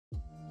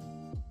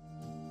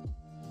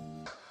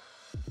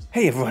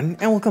Hey everyone,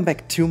 and welcome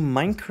back to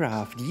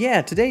Minecraft.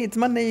 Yeah, today it's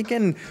Monday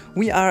again.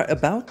 We are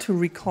about to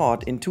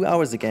record in 2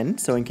 hours again,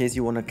 so in case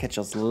you want to catch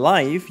us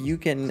live, you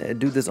can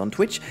do this on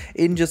Twitch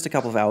in just a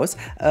couple of hours.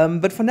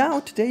 But for now,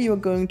 today you are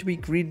going to be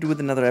greeted with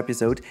another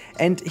episode,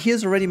 and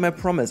here's already my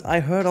promise. I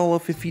heard all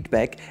of your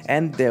feedback,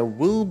 and there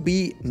will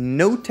be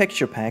no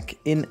texture pack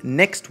in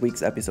next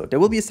week's episode. There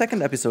will be a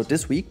second episode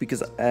this week,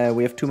 because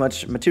we have too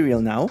much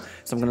material now,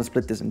 so I'm going to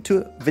split this in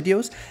 2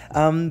 videos.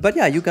 But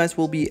yeah, you guys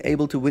will be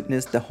able to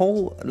witness the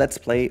whole Let's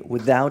Play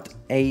without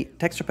a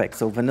texture pack.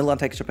 So vanilla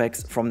texture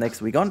packs from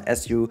next week on,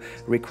 as you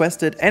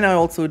requested. And I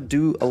also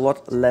do a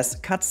lot less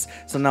cuts.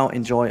 So now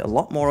enjoy a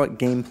lot more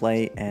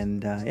gameplay.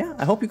 And yeah,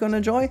 I hope you're gonna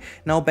enjoy.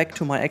 Now back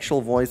to my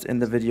actual voice in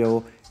the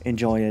video.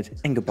 Enjoy it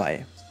and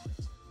goodbye.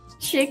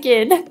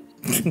 Chicken.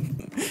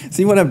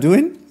 See what I'm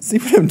doing? See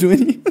what I'm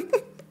doing?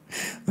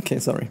 Okay,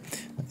 sorry.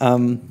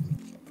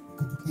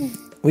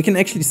 We can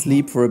actually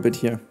sleep for a bit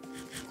here.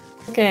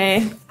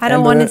 Okay. I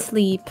don't want to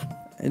sleep.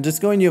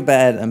 Just go in your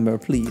bed, Amber,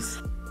 please.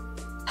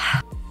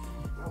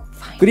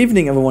 Good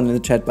evening, everyone in the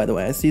chat, by the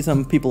way. I see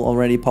some people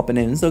already popping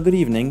in, so good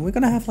evening. We're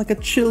gonna have like a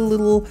chill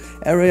little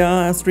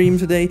area stream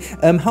today.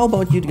 How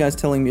about you guys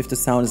telling me if the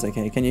sound is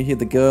okay? Can you hear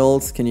the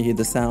girls? Can you hear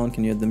the sound?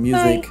 Can you hear the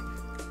music? Hi.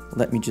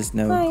 Let me just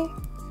know.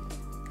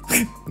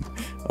 Hi.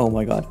 Oh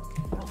my god.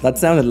 That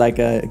sounded like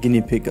a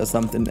guinea pig or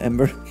something,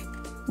 Amber.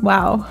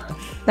 Wow.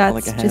 That's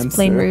like just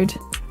plain rude.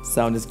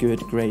 Sound is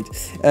good, great.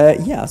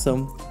 Yeah,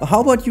 so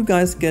how about you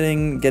guys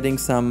getting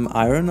some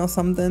iron or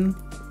something?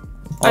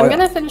 I'm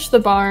gonna finish the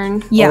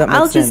barn. Yeah,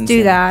 I'll just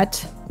do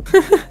that.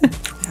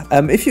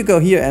 If you go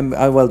here,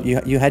 well,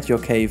 you had your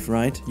cave,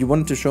 right? You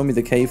wanted to show me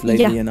the cave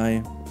lately, and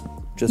I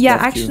just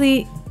left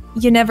actually,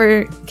 you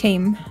never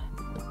came.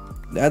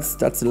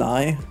 That's a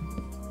lie.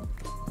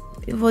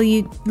 Well,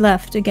 you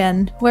left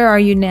again. Where are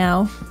you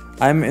now?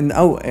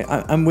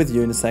 I'm with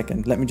you in a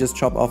second. Let me just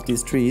chop off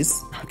these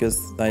trees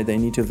because they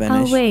need to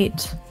vanish. Oh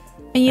wait,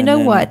 and you know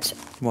what?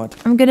 What?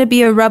 I'm gonna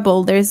be a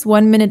rebel. There's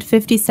 1 minute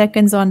 50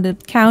 seconds on the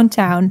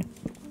countdown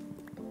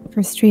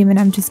for stream, and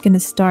I'm just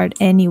gonna start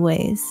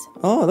anyways.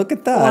 Oh, look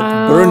at that!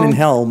 Wow. Burn in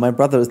hell. My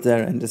brother is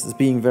there, and this is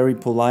being very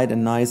polite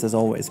and nice as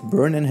always.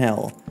 Burn in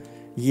hell.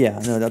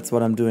 Yeah, no, that's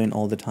what I'm doing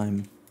all the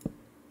time.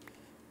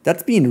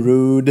 That's being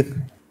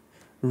rude.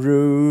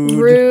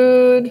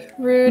 Rude.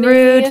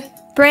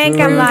 Prank,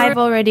 I'm live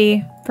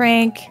already.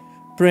 Prank.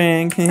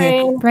 I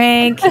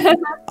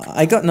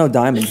got no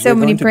diamonds. So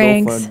many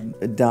pranks. Go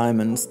for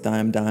diamonds.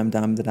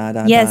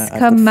 Yes,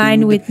 come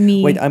mine with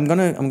me. Wait, I'm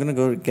gonna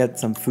go get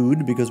some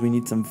food because we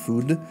need some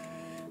food.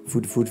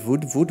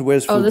 Food.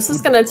 Where's food? Oh, this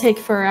is gonna take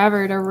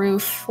forever to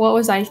roof. What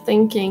was I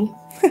thinking?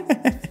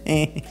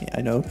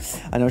 I know.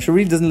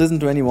 Shuri doesn't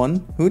listen to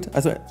anyone. Hoot, I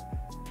swear.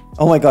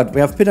 Oh my god,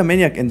 we have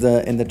Epedemic in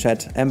the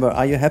chat. Amber,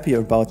 are you happy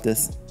about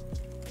this?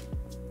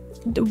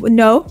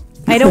 No,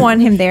 I don't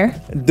want him there.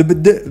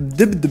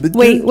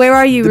 Wait, where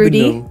are you,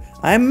 Rudy?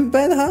 I'm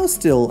by the house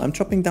still. I'm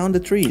chopping down the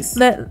trees.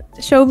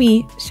 Show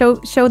me.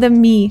 Show them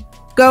me.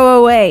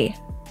 Go away.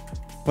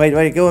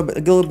 Wait, go a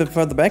little bit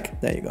further back.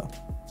 There you go.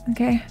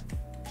 Okay.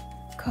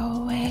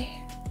 Go away.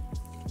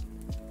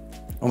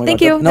 Oh my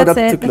Thank god. you. No, that's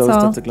that's it. too close.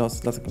 That's all.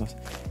 That's too close.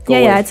 Go yeah,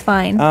 away. yeah, it's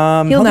fine.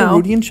 Hello, He'll know.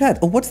 Rudy in chat.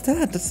 Oh, what's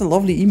that? That's a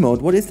lovely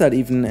emote. What is that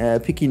even?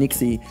 Picky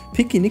Nixie.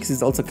 Picky Nixie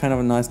is also kind of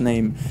a nice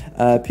name.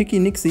 Picky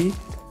Nixie.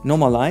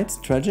 Normal lights.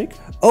 Tragic.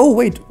 Oh,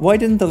 wait. Why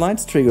didn't the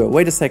lights trigger?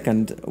 Wait a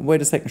second.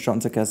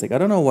 Sean Sarcastic. I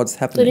don't know what's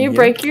happening Did you here.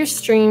 break your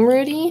stream,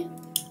 Rudy?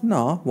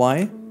 No.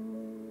 Why?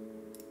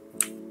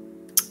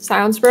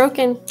 Sounds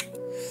broken.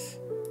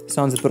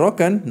 Sounds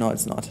broken? No,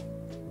 it's not.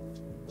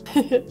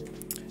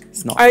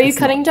 It's not. Are you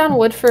cutting down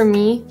wood for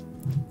me?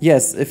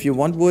 Yes, if you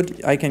want wood,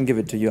 I can give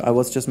it to you. I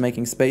was just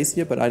making space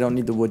here, but I don't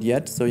need the wood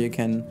yet, so you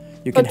can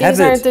have it. But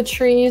these aren't the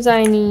trees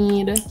I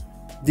need.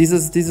 This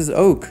is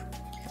oak.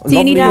 Do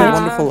you need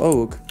wonderful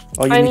oak.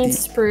 Oh, you I need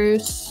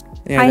spruce.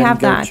 Yeah, I have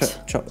that.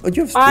 Oh,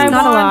 you have spruce. I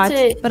Not a lot, want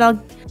it. but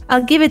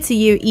I'll give it to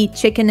you. Eat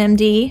chicken,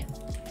 MD.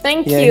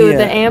 Thank Yeah, you, here,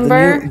 the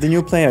Amber. The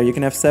new player. You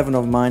can have 7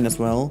 of mine as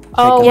well.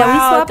 Oh, Take Yeah, them. we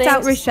Wow, swapped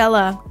out thanks.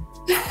 Risshella.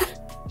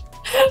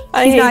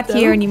 I She's hate not them.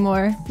 here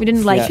anymore. We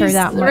didn't like her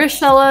that much.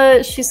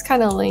 Risshella, she's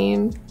kind of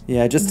lame.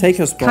 Yeah, just take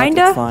her spot.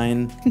 Kinda? It's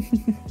fine.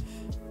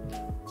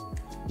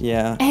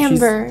 Yeah.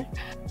 Amber.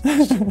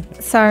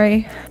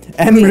 Sorry.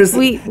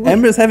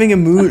 Amber's having a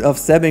mood of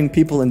stabbing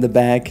people in the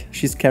back.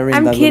 She's carrying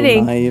I'm that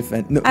kidding. little knife,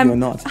 and no, you're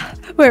not.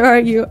 Where are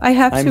you? I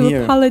have I'm to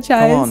here.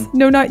 apologize. Come on.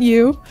 No, not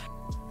you.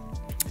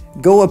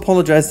 Go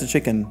apologize to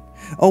chicken.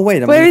 Oh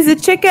wait, Where is the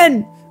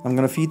chicken? I'm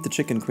gonna feed the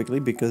chicken quickly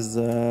because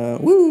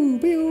woo,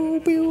 pew,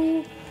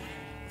 pew.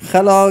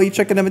 Hello, you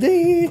chicken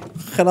MD.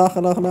 Hello.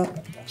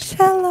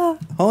 Shella.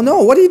 Oh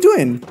no, what are you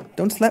doing?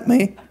 Don't slap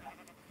me.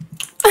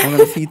 I'm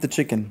gonna feed the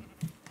chicken.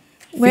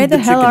 Where Feed the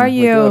hell chicken. are Wait, do I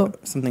you? have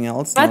something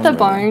else? At No, the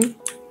barn.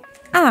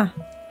 Ah.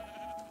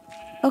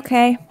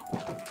 Okay.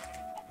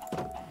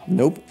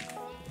 Nope.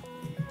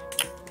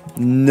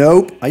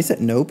 I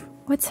said nope.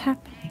 What's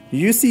happening?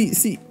 You see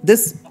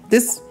this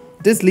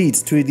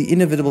leads to the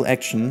inevitable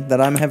action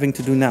that I'm having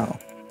to do now.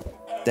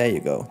 There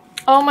you go.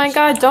 Oh my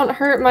god, don't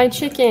hurt my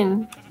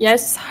chicken.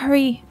 Yes?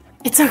 Sorry.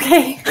 It's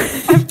okay.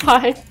 I'm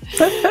fine.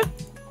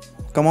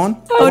 Come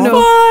on. Oh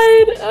no.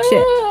 Fine.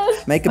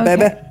 Shit. Make a Okay.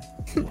 baby.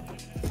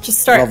 Just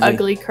start Lovely.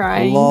 ugly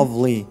crying.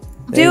 Lovely.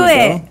 Do you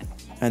it. go.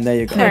 And there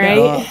you go.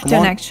 Alright. Come Don't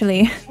on.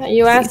 actually.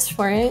 You asked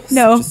for it.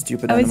 No. Such a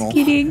stupid I was animal.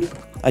 kidding.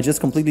 I just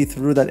completely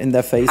threw that in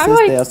their faces. How do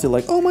I- They are still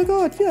like, oh my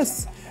god,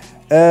 yes.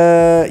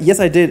 Yes,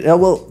 I did.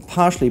 Well,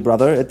 partially,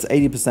 brother. It's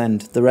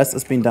 80%. The rest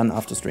has been done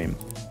after stream.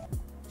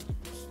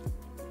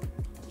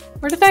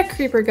 Where did that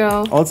creeper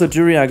go? Also,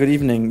 Juria, good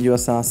evening. You are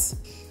sus.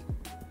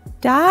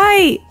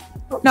 Die.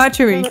 Not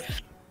true.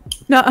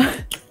 No.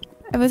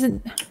 I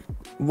wasn't.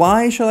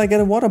 Why shall I get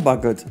a water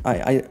bucket?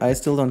 I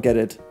still don't get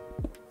it.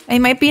 I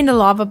might be in the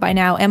lava by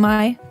now. Am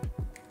I?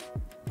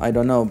 I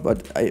don't know,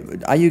 but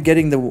are you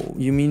getting the...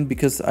 You mean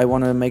because I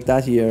want to make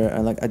that here,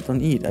 and like, I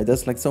don't eat.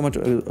 There's like so much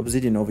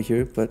obsidian over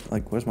here, but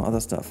like, where's my other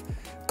stuff?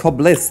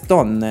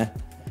 Cobblestone.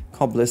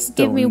 Cobblestone.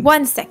 Give me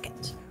 1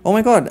 second. Oh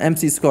my god,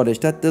 MC Scottish,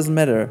 that doesn't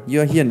matter.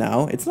 You're here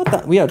now. It's not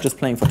that... We are just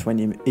playing for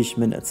 20-ish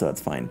minutes, so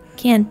it's fine.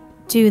 Can't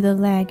do the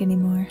lag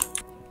anymore.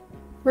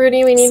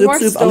 Rudy, we need Soup, more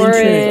soup, Aline storage.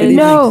 Schmidt, good evening.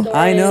 No.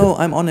 I know,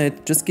 I'm on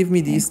it. Just give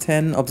me these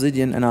 10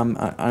 obsidian and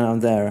I'm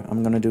there.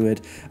 I'm gonna do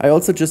it. I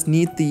also just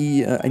need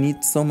the... I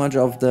need so much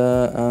of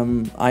the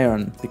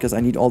iron because I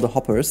need all the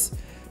hoppers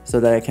so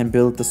that I can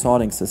build the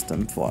sorting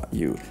system for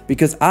you.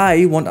 Because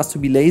I want us to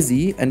be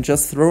lazy and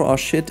just throw our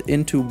shit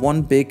into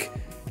one big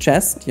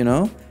chest, you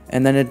know?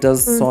 And then it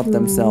does sort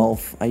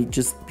themselves.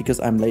 Because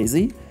I'm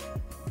lazy,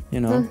 you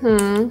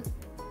know?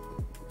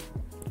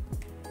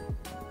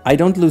 I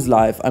don't lose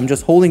life. I'm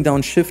just holding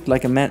down shift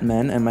like a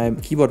madman and my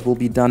keyboard will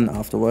be done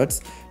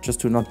afterwards, just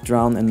to not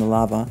drown in the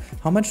lava.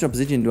 How much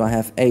obsidian do I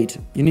have? 8.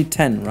 You need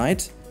 10,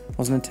 right?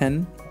 Wasn't it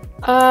 10?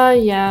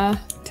 Yeah.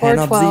 10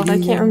 or 12, I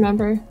obsidian? can't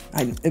remember.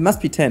 It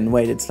must be 10.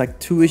 Wait, it's like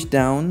 2-ish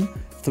down,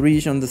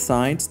 3-ish on the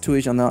sides,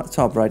 2-ish on the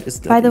top, right?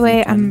 By the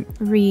way, I'm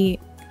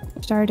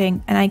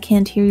restarting and I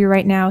can't hear you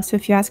right now, so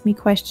if you ask me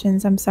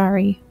questions, I'm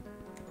sorry.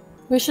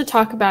 We should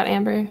talk about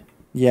Amber.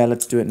 Yeah,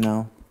 let's do it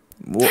now.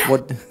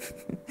 What?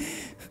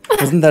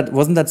 Wasn't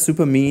that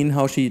super mean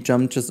how she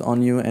jumped just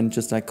on you and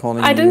just like calling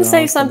you? I didn't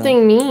say out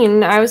something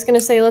mean. I was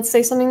gonna say, let's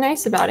say something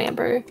nice about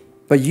Amber.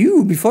 But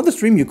you, before the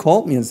stream, you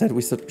called me and said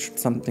we said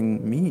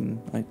something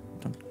mean.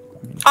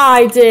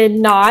 I did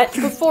not.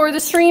 Before the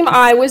stream,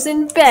 I was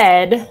in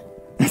bed.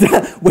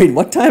 Wait,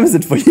 what time is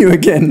it for you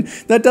again?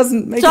 That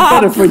doesn't make Stop.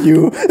 it better for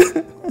you.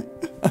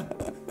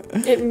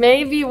 It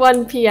may be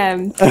 1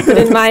 p.m., but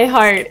in my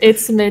heart,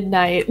 it's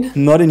midnight.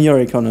 Not in your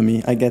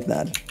economy, I get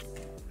that.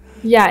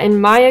 Yeah, in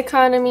my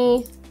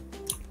economy.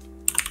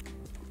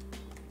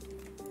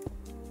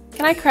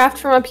 Can I craft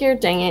from up here?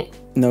 Dang it.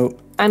 No.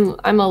 I'm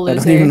a loser.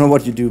 I don't even know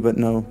what you do, but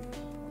no.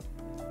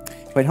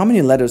 Wait, how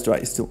many letters do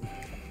I still...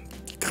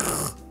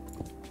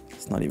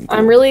 It's not even cool.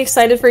 I'm really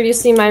excited for you to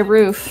see my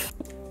roof.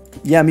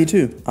 Yeah, me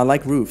too. I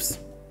like roofs,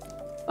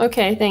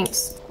 Okay,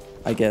 thanks.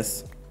 I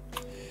guess.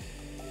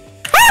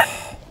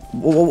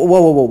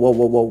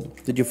 Whoa.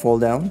 Did you fall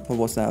down? What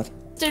was that?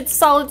 Did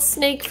Solid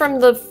Snake from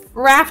the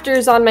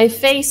rafters on my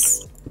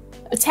face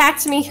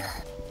attacked me.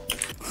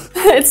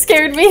 It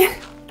scared me.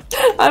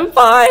 I'm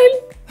fine.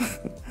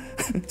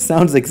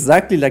 Sounds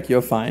exactly like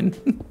you're fine.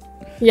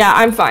 Yeah,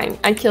 I'm fine.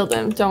 I killed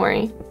him. Don't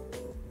worry.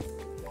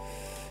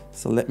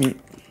 So let me...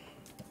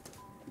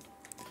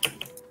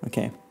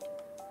 Okay.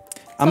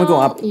 I'm gonna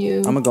go up.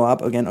 I'm gonna go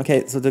up again.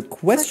 Okay, so the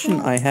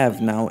question I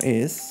have now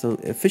is... So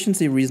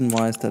efficiency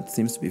reason-wise, that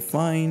seems to be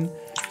fine.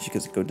 You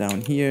just go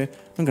down here.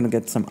 I'm gonna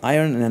get some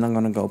iron and then I'm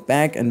gonna go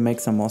back and make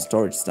some more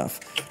storage stuff.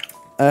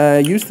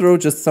 You throw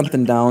just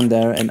something down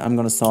there and I'm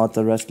gonna sort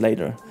the rest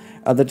later.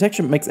 The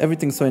texture makes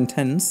everything so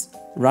intense,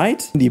 right?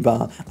 Candy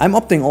bar. I'm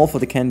opting all for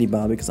the candy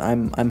bar because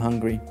I'm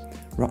hungry.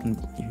 Rotten.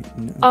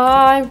 No.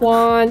 I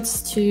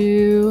want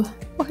to...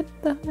 What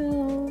the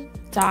hell?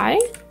 Die?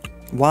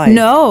 Why?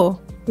 No.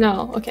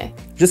 No, okay.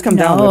 Just come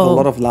down. We have a No.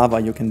 lot of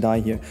lava. You can die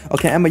here.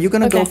 Okay, Emma, you're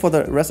gonna go Okay. for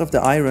the rest of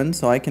the iron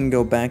so I can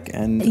go back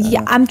and...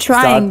 Yeah, I'm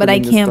trying, but I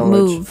building the can't storage.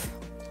 move.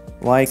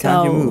 Why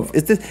can't you So- move?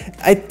 Is this?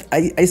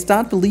 I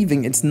start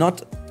believing it's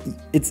not.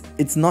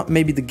 It's not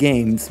maybe the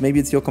games. Maybe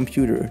it's your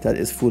computer that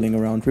is fooling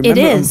around. Remember,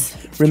 It is.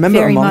 Remember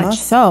Very Among much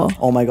Us? so.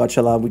 Oh my God,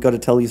 Shala, we got to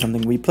tell you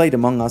something. We played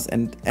Among Us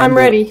and I'm Amber-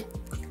 ready.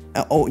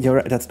 Oh, you're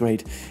right. That's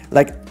great.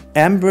 Like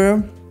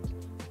Amber,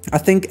 I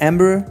think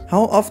Amber.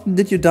 How often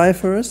did you die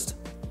first?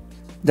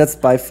 That's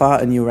by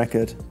far a new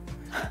record.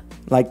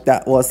 Like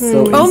that was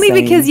so Only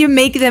insane. because you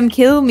make them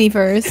kill me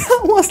first.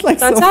 That was like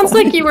That so sounds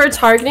funny. like you were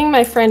targeting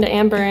my friend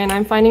Amber, and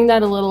I'm finding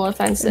that a little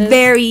offensive.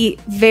 Very,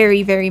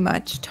 very, very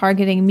much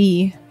targeting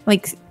me.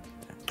 Like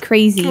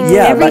crazy.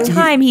 Yeah, Every but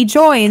time he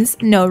joins,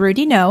 no,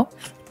 Rudy, no.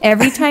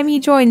 Every time he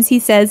joins, he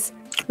says,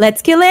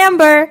 "Let's kill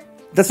Amber."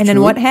 That's And true.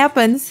 then what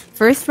happens?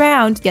 First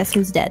round, guess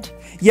who's dead?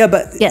 Yeah,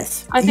 but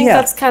Yes. I think yeah.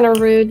 that's kind of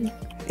rude.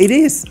 It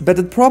is, but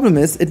the problem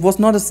is, it was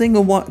not a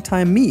single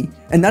time me,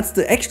 and that's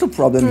the actual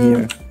problem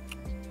here.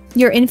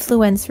 Your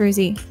influence,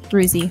 Ruzy.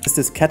 Is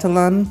this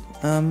Catalan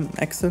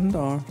accent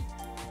or?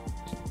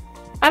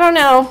 I don't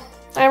know.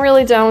 I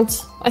really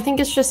don't. I think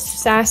it's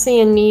just sassy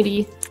and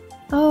needy.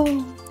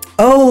 Oh.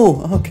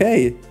 Oh,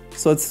 okay.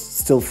 So it's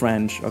still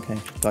French. Okay,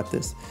 got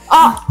this.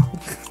 Ah!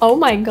 Oh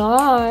my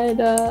god.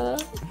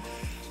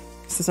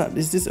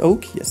 Is this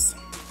oak? Yes.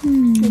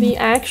 The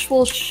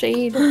actual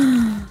shade.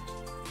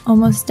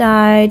 Almost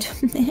died.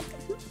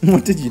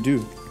 What did you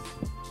do?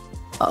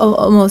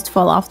 Almost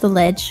fall off the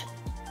ledge.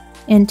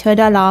 Into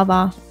the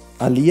lava.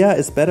 Aliyah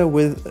is better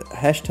with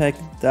hashtag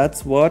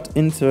that's what.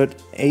 Insert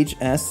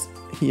HS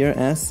here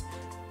as.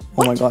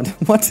 Oh my god,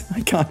 what?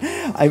 I can't.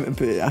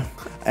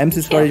 I'm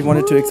just sorry,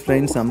 wanted to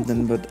explain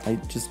something, but I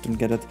just don't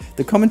get it.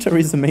 The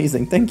commentary is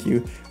amazing, thank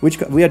you.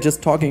 We are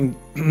just talking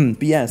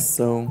BS,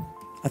 so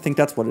I think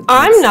that's what it is.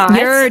 I'm not.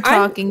 You're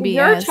talking BS.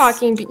 You're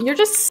talking. You're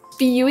just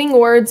spewing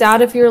words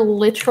out of your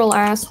literal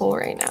asshole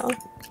right now.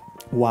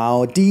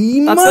 Wow,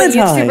 demonetized.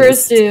 That's what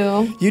YouTubers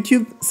do.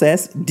 YouTube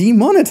says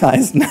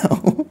demonetized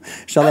now.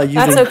 Shall I use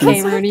That's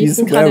okay, Rudy. You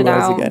can cut it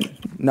out again?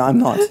 No, I'm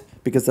not,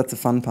 because that's the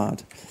fun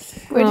part.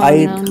 Where did I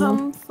you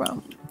come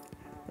from?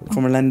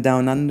 From a land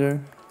down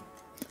under.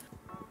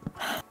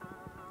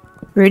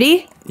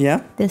 Rudy?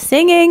 Yeah? The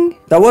singing.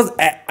 That was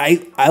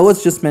I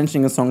was just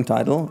mentioning a song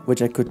title,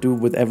 which I could do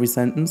with every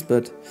sentence,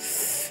 but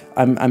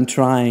I'm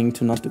trying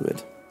to not do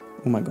it.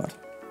 Oh my god.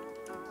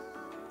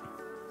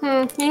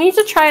 You need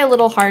to try a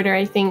little harder,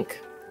 I think.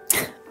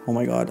 Oh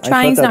my god.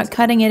 Trying's not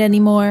cutting it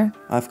anymore.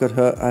 I've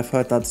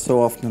heard that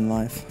so often in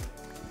life.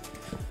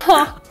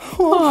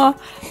 Oh,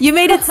 you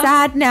made it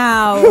sad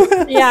now.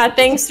 Yeah,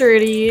 thanks,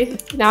 Rudy.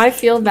 Now I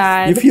feel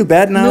bad. You feel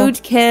bad now?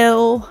 Mood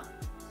kill.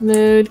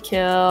 Mood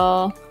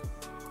kill.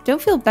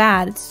 Don't feel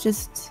bad. It's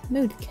just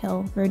mood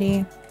kill,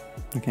 Rudy.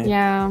 Okay.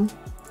 Yeah.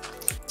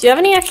 Do you have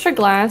any extra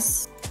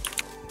glass?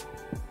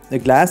 The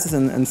glass is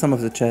in some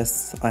of the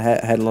chests. I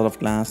had a lot of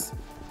glass.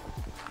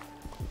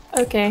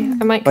 Okay,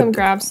 I might come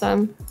grab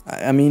some.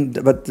 I mean,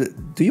 but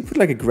do you put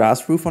like a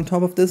grass roof on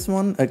top of this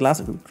one? A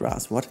glass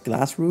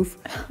roof?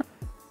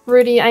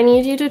 Rudy, I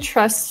need you to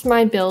trust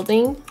my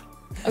building.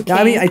 Okay. Yeah,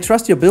 I mean, I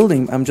trust your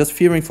building. I'm just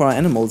fearing for our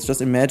animals.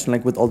 Just imagine,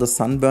 like, with all the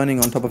sun burning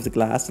on top of the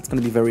glass, it's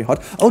gonna be very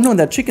hot. Oh no,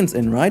 there are chickens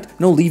in, right?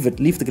 No, leave it.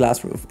 Leave the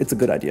glass roof. It's a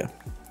good idea.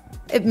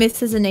 It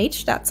misses an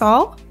H, that's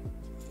all.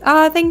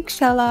 Ah, thanks,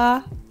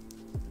 Shella.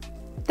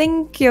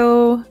 Thank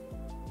you.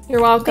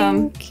 You're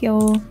welcome. Thank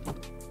you.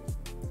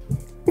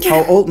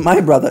 How old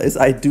my brother is,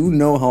 I do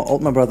know how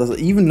old my brother is. I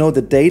even know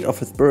the date of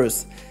his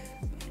birth.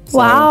 So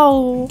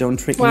wow. Don't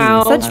trick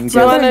wow. me. Such I'm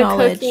brother good.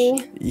 knowledge.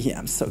 Yeah,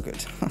 I'm so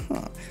good.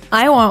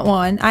 I want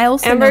one. I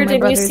also Amber, know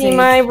my did you see age.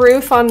 my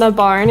roof on the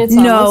barn? It's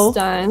almost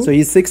done. So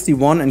he's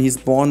 61 and he's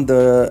born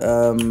the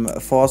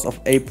 4th of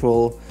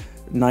April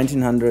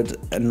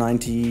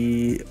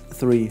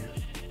 1993.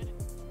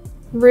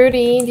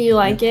 Rudy, do you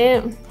like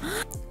it?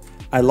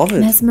 I love it.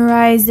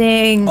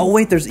 Mesmerizing. Oh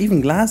wait, there's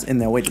even glass in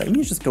there. Wait, let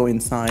me just go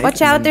inside.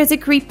 Watch out, there's a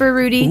creeper,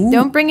 Rudy. Ooh.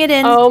 Don't bring it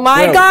in. Oh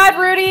my Well, god,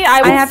 Rudy!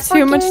 I have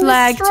too much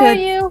lag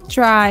to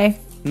try.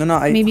 No,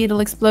 Maybe it'll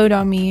explode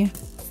on me.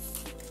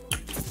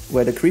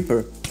 Where the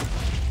creeper?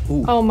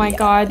 Ooh. Oh my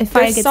god, if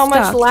I there's get so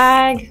much stuck.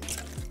 lag.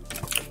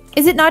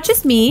 Is it not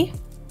just me?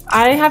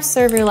 I have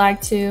server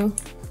lag too.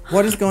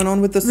 What is going on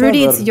with the server?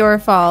 Rudy, it's your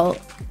fault.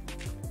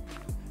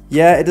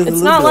 Yeah, it is.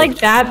 It's not like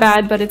that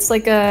bad, but it's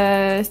like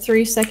a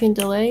 3-second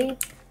delay.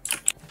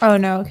 Oh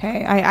no,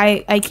 okay.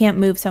 I can't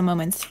move some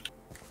moments.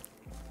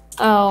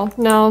 Oh,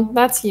 no,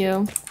 that's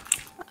you.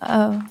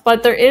 Oh.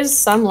 But there is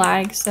some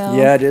lag, so...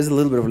 Yeah, it is a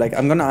little bit of lag.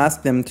 I'm gonna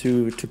ask them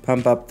to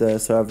pump up the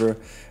server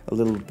a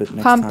little bit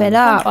next time. Pump it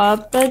up.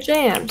 Pump up the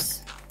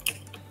jams.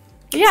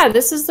 Yeah,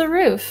 this is the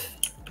roof.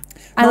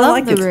 I love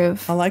like the it.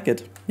 roof. I like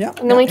it. Yeah.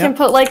 And then we can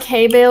put like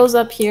hay bales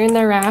up here in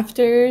the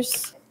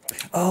rafters.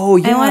 Oh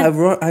yeah,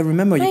 want- I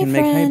remember you Hi, can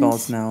make hay friend.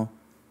 balls now.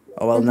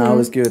 Oh well, now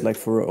is good. Like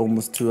for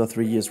almost 2 or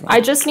 3 years, right?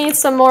 I just need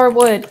some more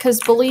wood,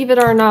 because believe it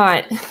or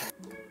not,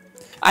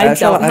 I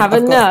don't have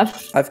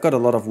enough. I've got a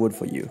lot of wood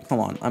for you. Come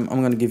on, I'm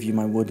gonna give you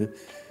my wood.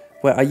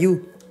 Where are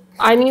you?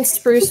 I need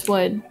spruce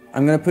wood.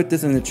 I'm gonna put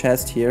this in the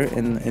chest here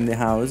in the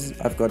house.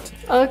 I've got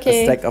a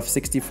Okay. stack of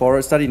 64.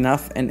 Is that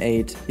enough? And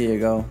 8. Here you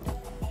go.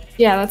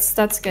 Yeah,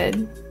 that's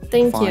good.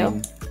 Thank you.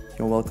 Fine.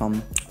 You're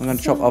welcome. I'm gonna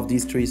chop off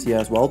these trees here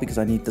as well because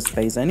I need the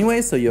space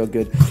anyway. So you're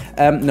good.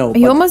 No. Are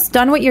you almost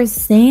done with your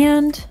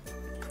sand?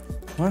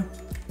 What?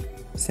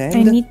 Sand?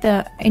 I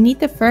need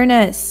the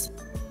furnace.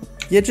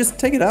 Yeah, just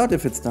take it out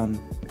if it's done.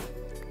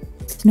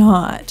 It's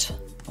not.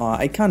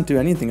 I can't do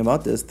anything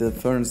about this. The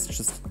furnace is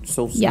just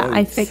so slow. Yeah,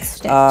 I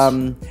fixed it.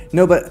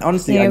 No, but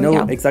honestly, There I we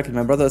know go. exactly.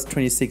 My brother is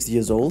 26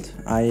 years old.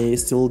 I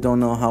still don't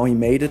know how he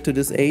made it to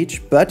this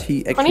age, but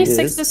he actually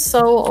 26 is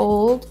so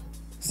old.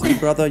 See,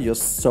 brother, you're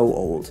so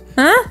old.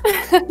 Huh?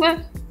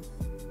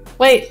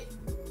 Wait.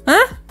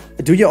 Huh?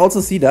 Do you also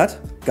see that,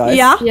 guys?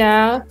 Yeah.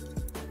 Yeah.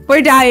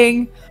 We're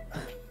dying.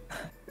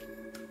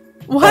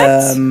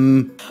 What?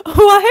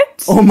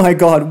 What? Oh my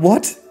god,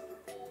 what?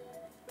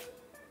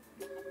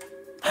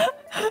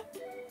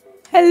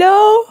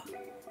 Hello?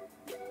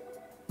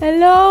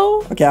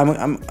 Hello? Okay,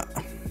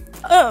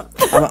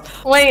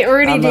 Wait,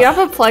 Rudy, do you have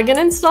a plugin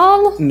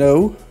installed?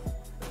 No.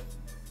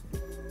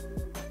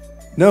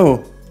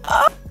 No.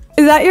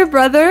 Is that your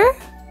brother?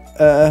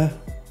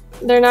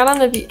 They're not on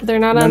the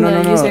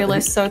No. user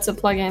list, so it's a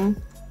plugin.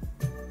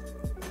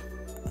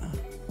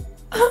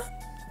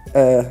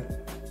 We're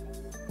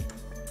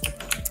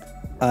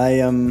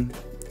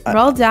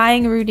all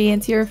dying, Rudy.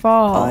 It's your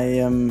fault.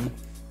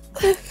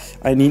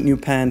 I need new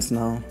pants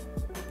now.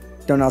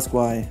 Don't ask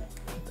why.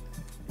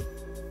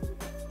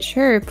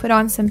 Sure, put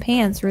on some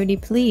pants, Rudy,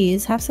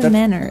 please. Have some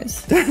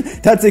manners.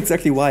 That's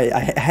exactly why.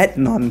 I had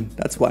none.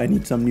 That's why I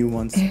need some new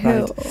ones. Ew.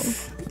 Right.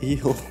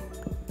 Ew.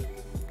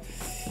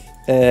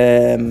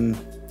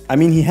 I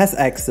mean, he has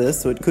access,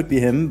 so it could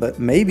be him, but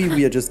maybe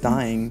we are just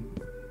dying.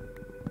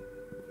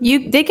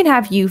 They can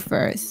have you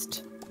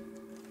first.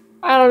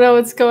 I don't know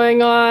what's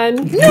going on.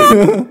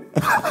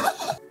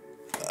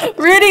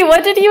 Rudy,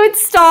 what did you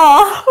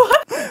install?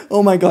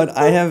 Oh my god,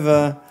 I have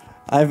a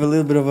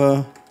little bit of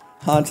a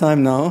hard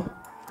time now.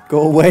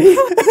 Go away.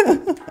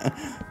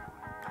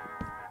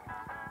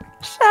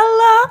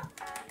 Shella,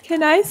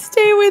 can I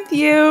stay with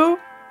you?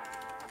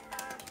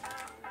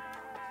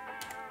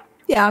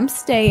 Yeah, I'm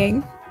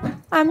staying.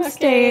 I'm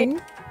staying.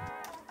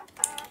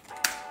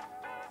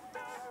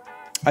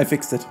 I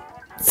fixed it.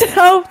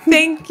 So,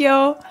 thank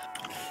you.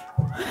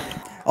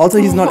 Also,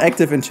 he's not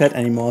active in chat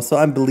anymore, so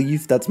I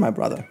believe that's my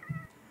brother.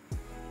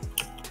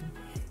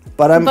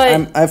 But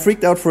I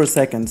freaked out for a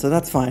second, so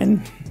that's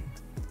fine.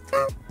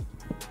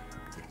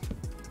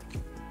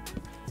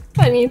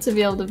 I need to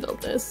be able to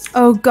build this.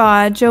 Oh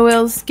god,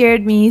 Joel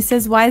scared me. He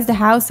says, why is the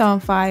house on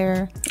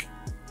fire?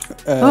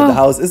 The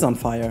house is on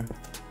fire.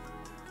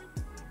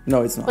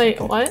 No, it's not. Wait,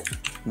 okay. what?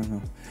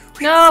 No.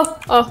 No!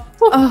 Oh,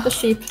 the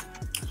sheep.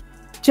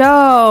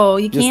 Joe,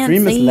 you Your can't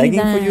stream is say lagging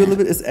that. for you a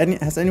little bit.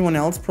 Has anyone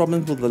else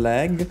problems with the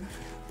lag?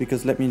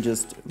 Because let me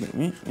just...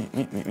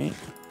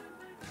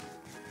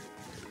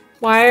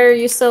 Why are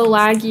you so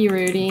laggy,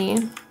 Rudy?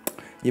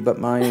 Yeah, but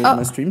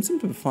my stream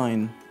seems to be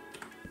fine.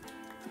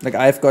 Like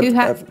I've got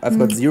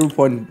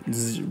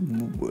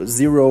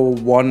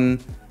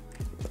 0.01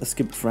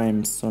 skipped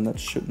frames, so that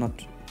should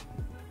not.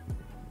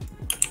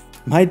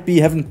 Might be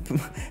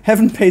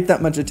haven't paid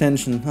that much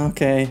attention.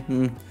 Okay.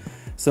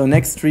 So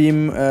next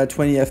stream 20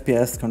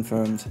 FPS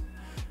confirmed.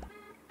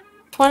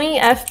 20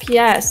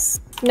 FPS.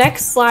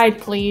 Next slide,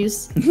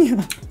 please.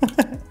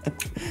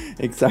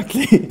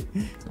 Exactly.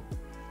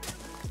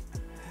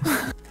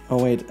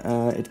 Oh wait,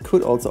 it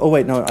could also. Oh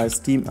wait, no, our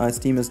Steam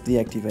is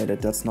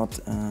deactivated. That's not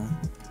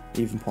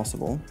even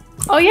possible.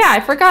 Oh yeah, I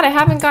forgot I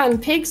haven't gotten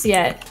pigs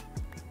yet.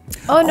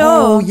 Oh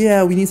no! Oh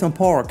yeah, we need some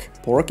pork.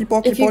 Porky.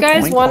 If you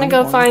guys want to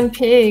go find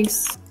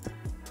pigs,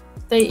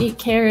 they eat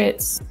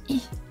carrots.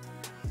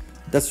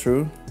 That's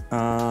true.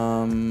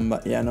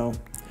 But yeah, no.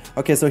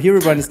 Okay, so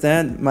Herobrine is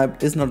dead.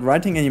 Is not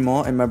writing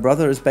anymore, and my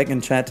brother is back in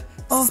chat.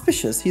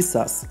 Suspicious. He's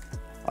sus.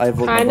 I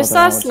vote my Kinda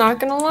brother sus, out. not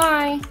gonna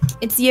lie.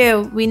 It's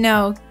you, we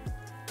know.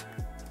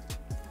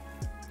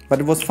 But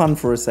it was fun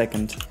for a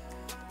second.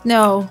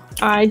 No.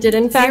 I did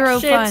in fact Zero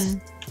shit.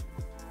 fun.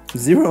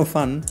 Zero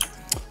fun.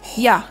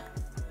 Yeah.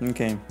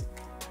 Okay.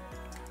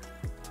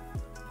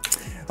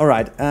 All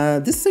right.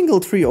 This single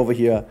tree over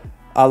here,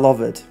 I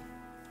love it.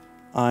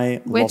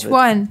 Which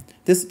one?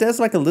 There's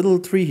like a little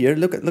tree here.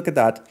 Look at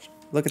that.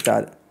 Look at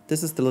that.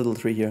 This is the little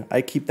tree here.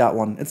 I keep that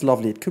one. It's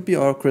lovely. It could be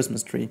our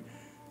Christmas tree.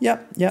 Yeah.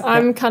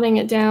 I'm cutting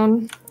it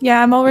down.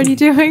 Yeah, I'm already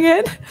doing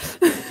it.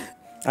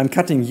 I'm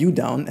cutting you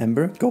down,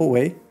 Amber. Go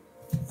away.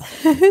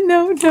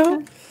 No.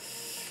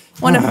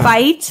 Wanna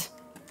fight?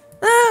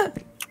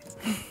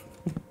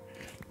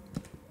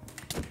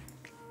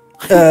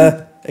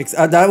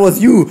 That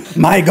was you.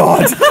 My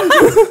God.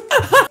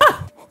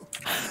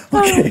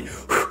 Okay.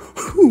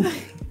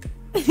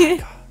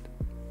 God.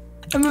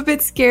 I'm a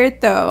bit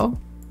scared though.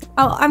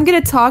 I'm gonna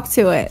talk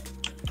to it.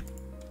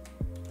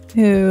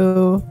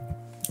 Who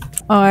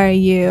are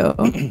you?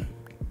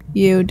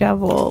 You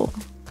devil.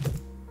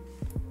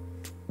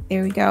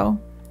 There we go.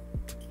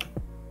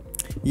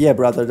 Yeah,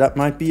 brother, that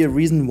might be a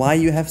reason why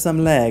you have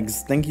some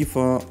legs. Thank you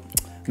for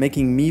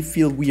making me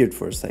feel weird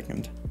for a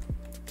second.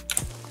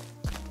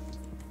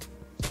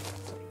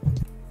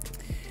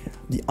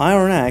 The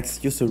Iron Axe,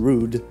 you're so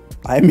rude.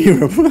 I'm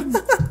hero.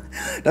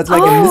 That's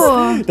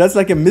like that's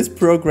like a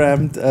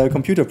misprogrammed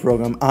computer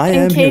program.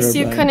 In case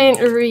you couldn't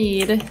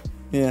read.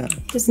 Yeah.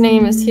 His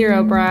name is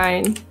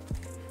Herobrine.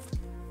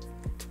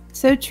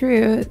 So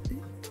true.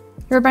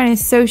 Herobrine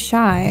is so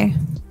shy.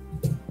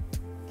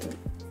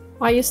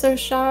 Why are you so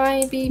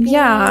shy, BB?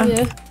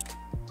 Yeah.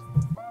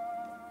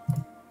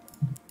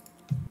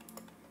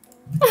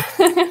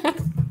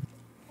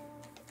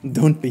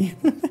 Don't be.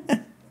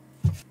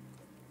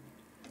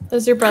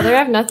 Does your brother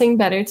have nothing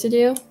better to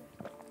do?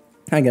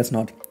 I guess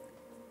not.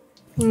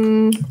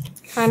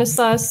 Kinda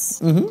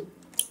sus.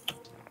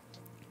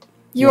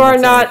 You are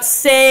not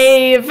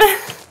save.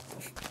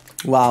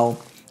 Wow.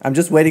 I'm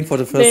just waiting for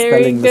the first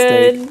spelling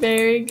mistake.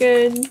 Very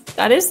good.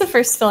 That is the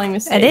first spelling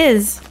mistake. It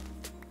is.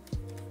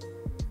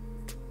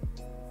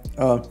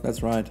 Oh,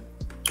 that's right.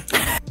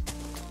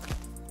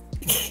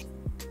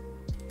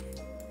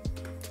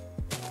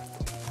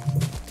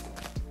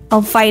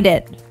 I'll fight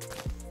it.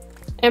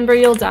 Amber,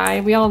 you'll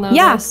die. We all know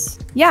this.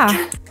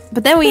 Yeah,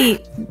 but then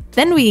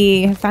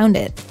we found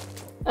it.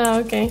 Oh,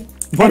 okay.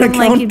 Wanna don't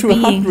like count it to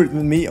being- 100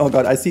 with me? Oh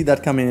god, I see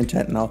that coming in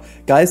chat now.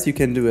 Guys, you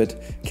can do it.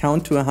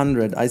 Count to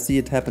 100. I see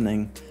it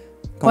happening.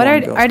 Come What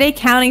on, go. are they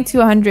counting to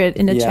 100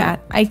 in the Yeah.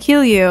 chat? I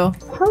kill you.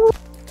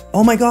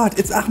 Oh my god,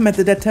 it's Ahmed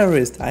the dead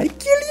terrorist. I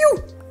kill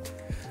you!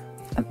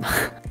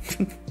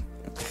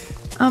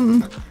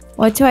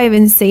 What do I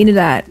even say to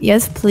that?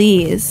 Yes,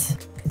 please.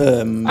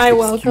 I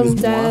welcome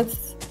excuse moi. death.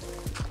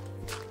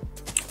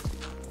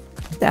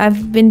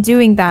 I've been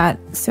doing that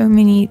so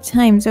many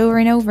times over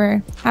and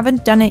over.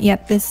 Haven't done it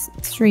yet this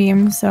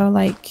stream, so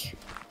like.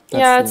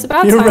 Yeah, it's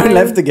about You time.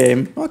 left the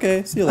game.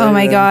 Okay, see you later. Oh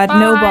my then. god,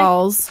 no Bye.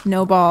 balls.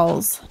 No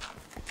balls.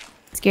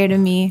 Scared of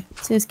me.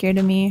 So scared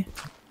of me.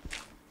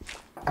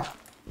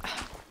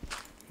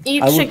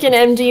 Eat I would- Chicken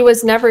MD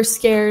was never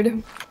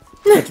scared.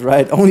 That's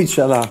right, only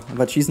Shella,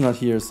 but she's not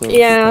here, so.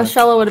 Yeah, she's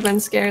not- Shella would have been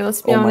scared,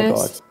 let's be Oh my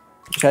honest.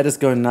 god. Chat is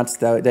going nuts.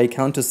 They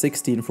count to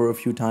 16 for a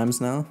few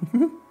times now.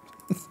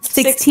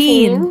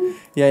 16.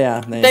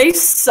 yeah. They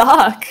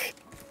suck.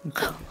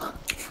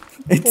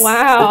 It's-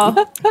 Wow.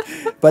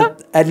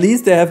 But at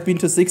least they have been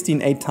to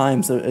 16 8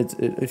 times, so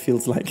it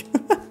feels like.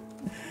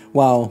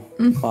 Wow.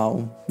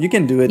 Wow. You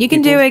can do it. You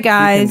can people. do it,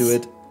 guys. You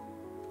can do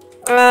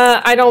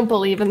it. I don't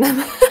believe in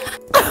them.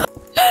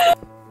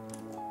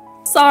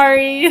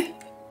 Sorry.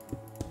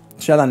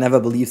 Shella never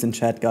believes in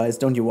chat, guys.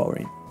 Don't you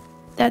worry.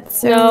 That's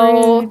so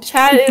No, rude.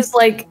 chat is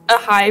like a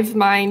hive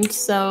mind,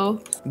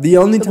 so The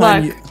only Good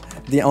time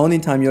luck. the only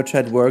time your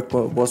chat worked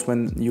was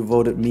when you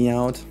voted me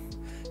out.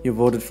 You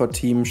voted for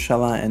Team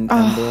Shella and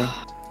Amber.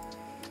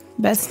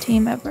 Best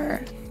team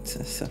ever.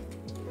 So-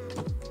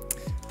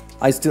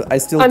 I still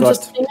I'm got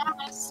just being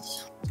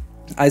honest.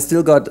 I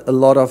still got a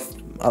lot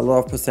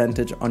of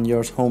percentage on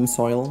your home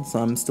soil, so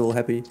I'm still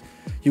happy.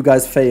 You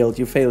guys failed.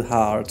 You failed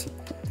hard.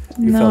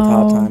 You felt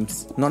hard No.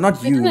 times. No,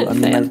 not you.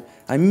 didn't fail.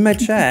 I mean my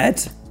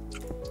chat.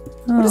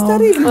 What is Oh.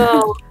 that even?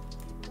 Well,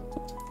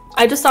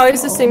 I just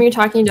always assume you're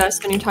talking to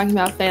us when you're talking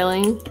about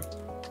failing.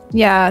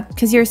 Yeah,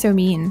 because you're so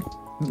mean.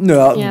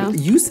 No, Yeah.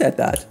 you said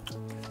that.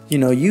 You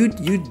know, you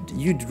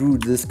drew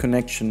this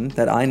connection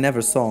that I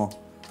never saw.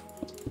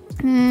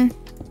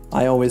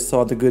 I always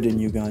saw the good in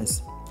you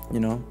guys. You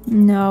know.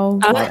 No.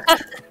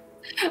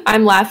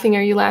 I'm laughing.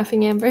 Are you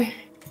laughing, Amber?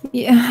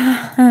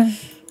 Yeah.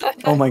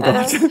 Oh my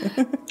god.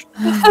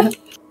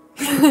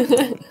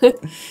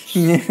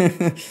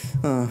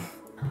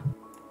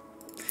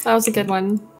 That was a good one.